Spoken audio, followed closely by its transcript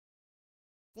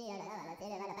See, oh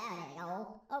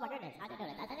my goodness, I didn't know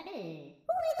that. That's what I do.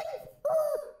 Oh my goodness. Oh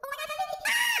my God, that's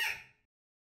it.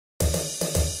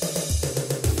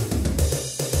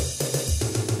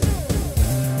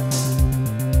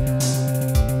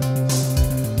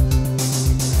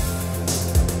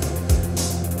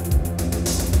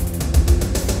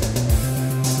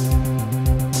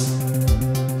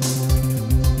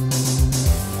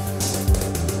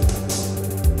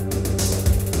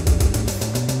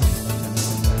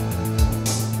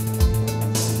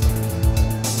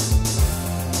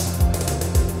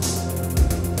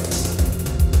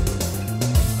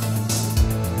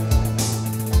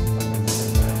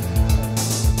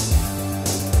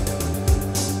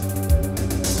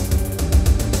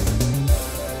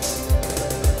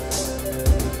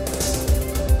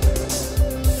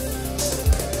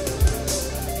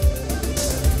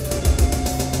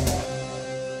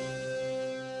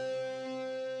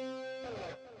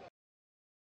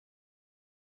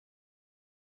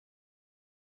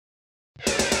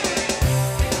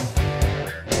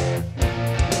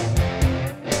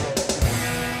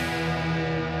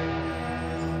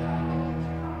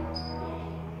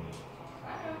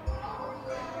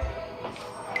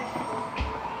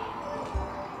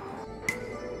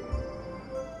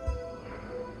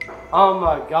 Oh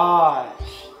my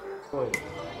gosh. Wait.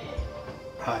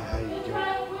 Hi, how you doing?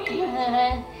 Good. You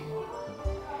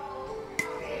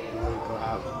want to go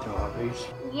out to hobbies?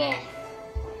 Yeah.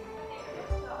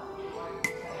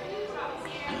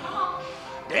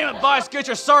 Damn it, Buice, get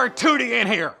your sorry tootie in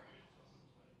here!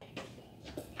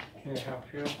 Can I help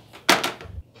you?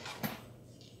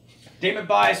 Damn it,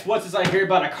 Buice, what's this I hear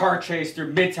about a car chase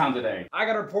through Midtown today? I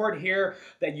got a report here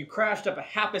that you crashed up a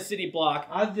half a city block.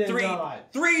 I did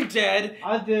not. Three dead.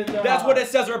 I did not. That's what it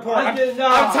says in the report. I did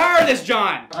not. I'm tired of this,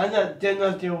 John! I did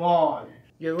nothing wrong.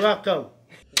 You're welcome.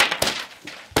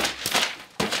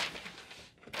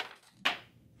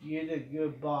 You're the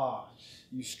good boss.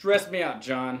 You stress me out,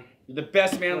 John. You're the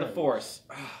best man on the force.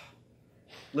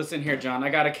 Listen here, John, I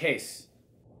got a case.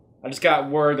 I just got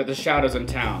word that the Shadow's in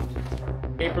town.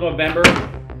 April, November,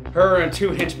 her and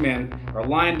two henchmen are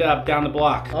lined up down the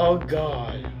block. Oh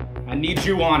God. I need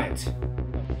you on it.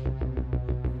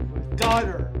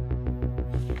 Daughter.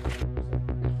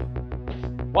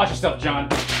 Watch yourself, John.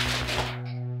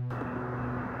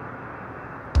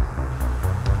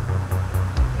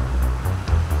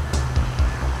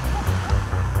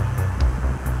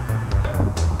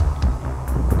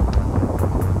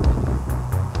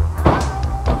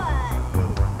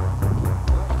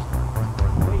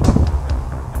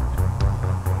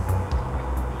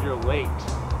 You're late.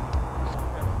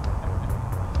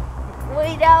 We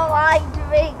don't like to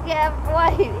be kept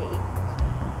waiting.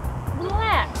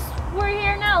 Relax. We're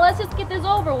here now. Let's just get this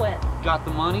over with. Got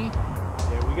the money?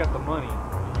 Yeah, we got the money.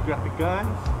 You got the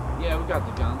guns? Yeah, we got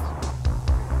the guns.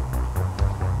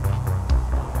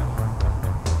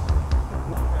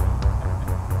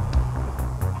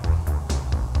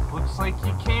 Looks like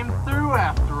you came through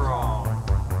after all.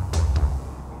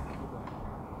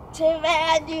 Too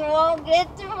bad you won't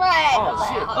get to brag about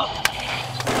it.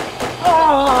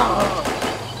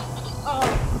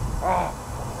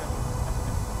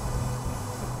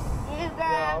 You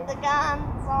grab the guns,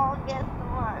 I'll get the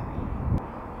money.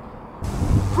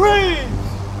 Freeze!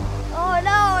 Oh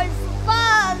no, it's the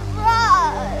bus!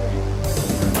 Run!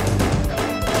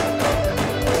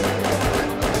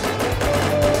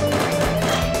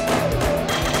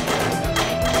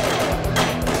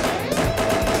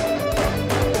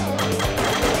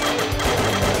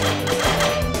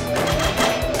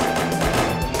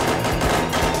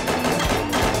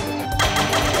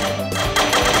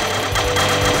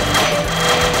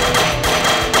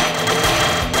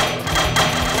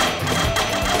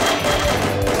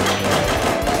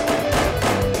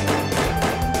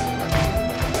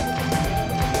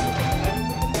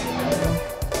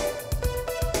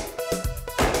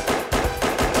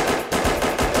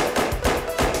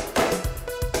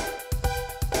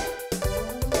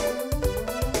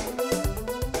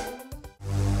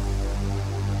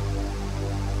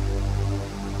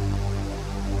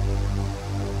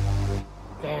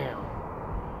 Damn.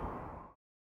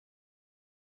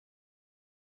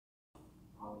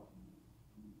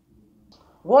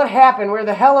 What happened? Where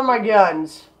the hell are my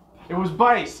guns? It was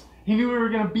Buice. He knew we were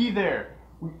gonna be there.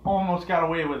 We almost got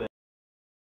away with it.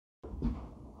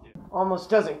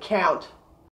 Almost doesn't count.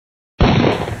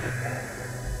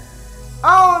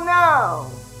 Oh no!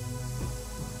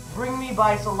 Bring me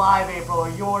Buice alive, April, or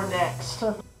you're next.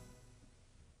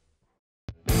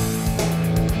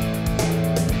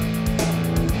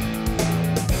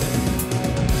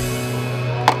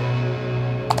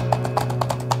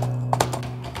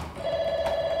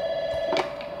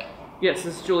 Yes,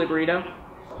 this is Julie Burrito.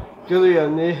 Julie, I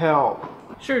need help.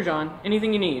 Sure, John.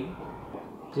 Anything you need.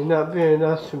 You're not being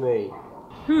nice to me.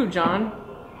 Who, John?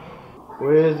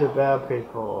 Where's the bad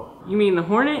people? You mean the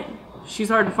Hornet? She's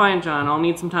hard to find, John. I'll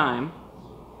need some time.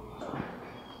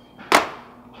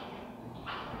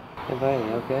 Hey buddy,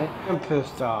 you okay? I'm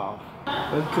pissed off.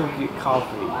 Let's go get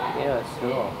coffee. Yeah,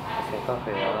 sure. Let's get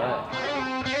coffee, alright.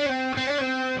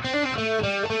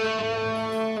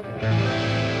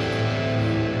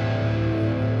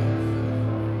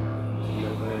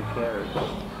 Nobody cares.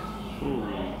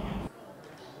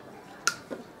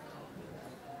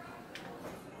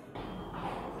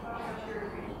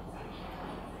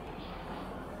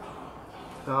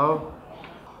 So?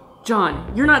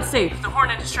 John, you're not safe. The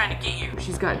Hornet is trying to get you.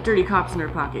 She's got dirty cops in her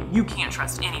pocket. You can't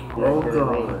trust anyone. Oh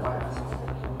God.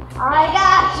 I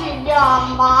got you,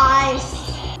 John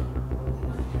Buice.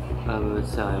 I'm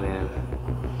sorry, man.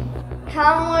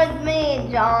 Come with me,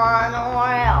 John,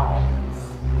 or else.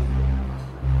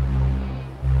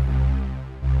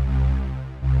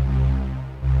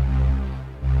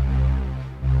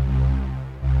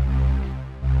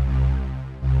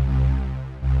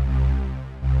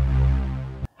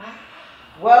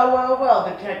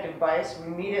 Well, Detective Buice, we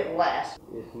meet at last.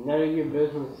 It's none of your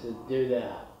business to do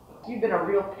that. You've been a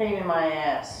real pain in my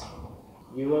ass.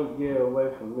 You won't get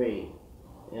away from me.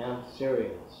 And I'm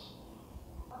serious.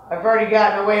 I've already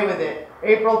gotten away with it.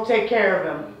 April, take care of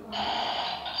him.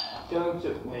 Don't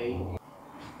shoot me.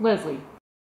 Leslie.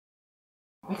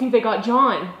 I think they got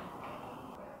John.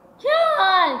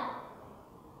 John!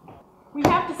 We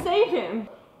have to save him.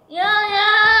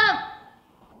 Yeah!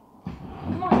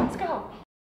 Come on, let's go.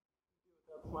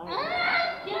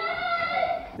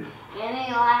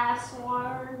 Any last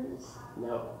words?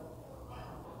 No.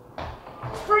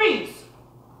 Freeze!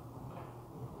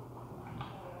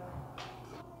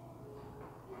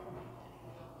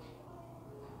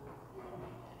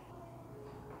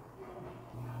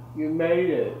 You made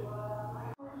it.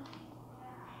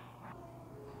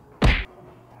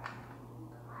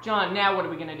 John, now what are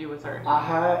we gonna do with her? I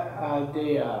had an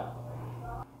idea.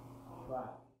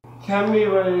 Tell me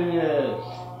what it is.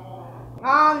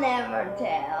 I'll never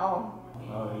tell.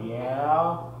 Oh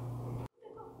yeah?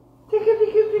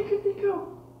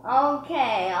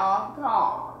 Okay, I'll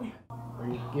talk.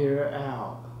 Let's get her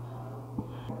out.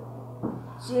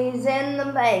 She's in the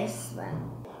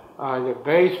basement. The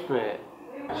basement.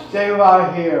 Stay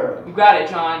right here. You got it,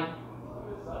 John.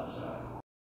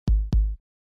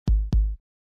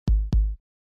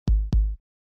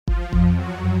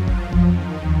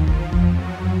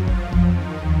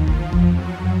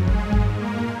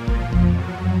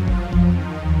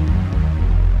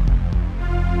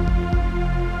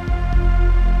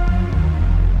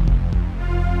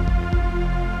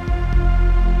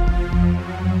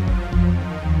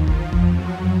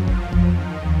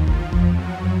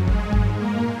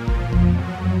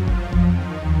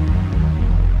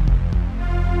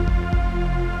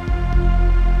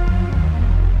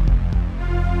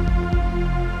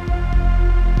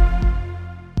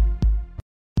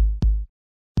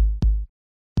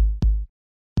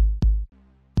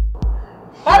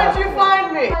 How did you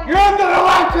find me? You're under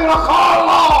arrest in a car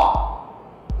law!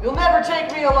 You'll never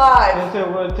take me alive. Yes, it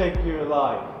will take you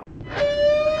alive.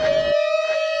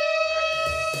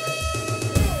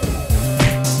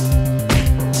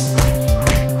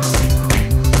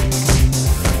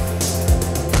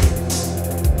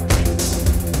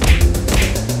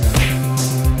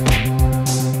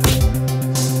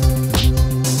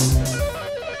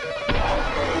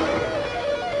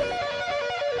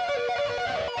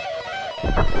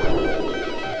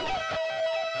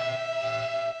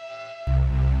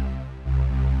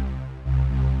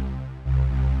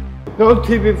 No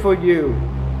TV for you.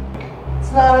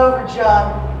 It's not over,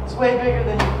 John. It's way bigger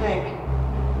than you think.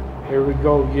 Here we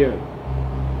go again.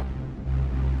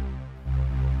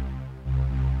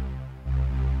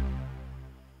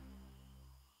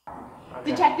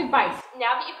 Detective Buice,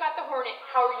 now that you've got the Hornet,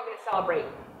 how are you going to celebrate?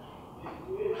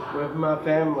 With my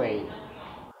family.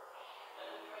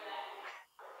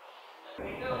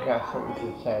 I got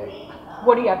something to say.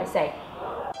 What do you have to say?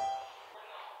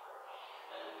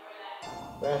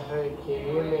 Leslie, can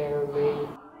you marry me?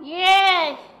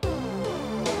 Yes!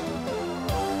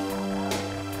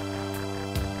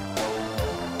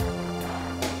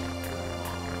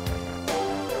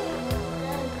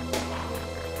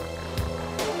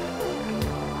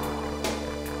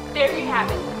 There you have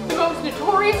it. The most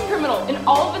notorious criminal in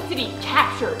all of the city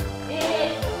captured.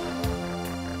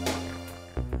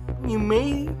 You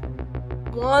may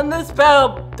won this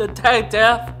battle,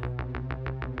 detective,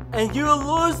 and you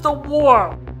lose the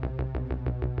war.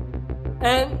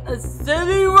 and a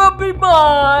city will be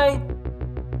mine.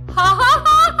 Ha ha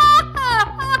ha ha ha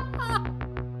ha!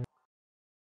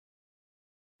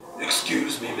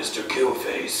 Excuse me, Mr.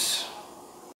 Killface.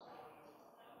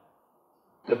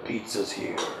 The pizza's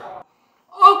here.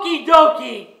 Okie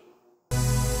dokie.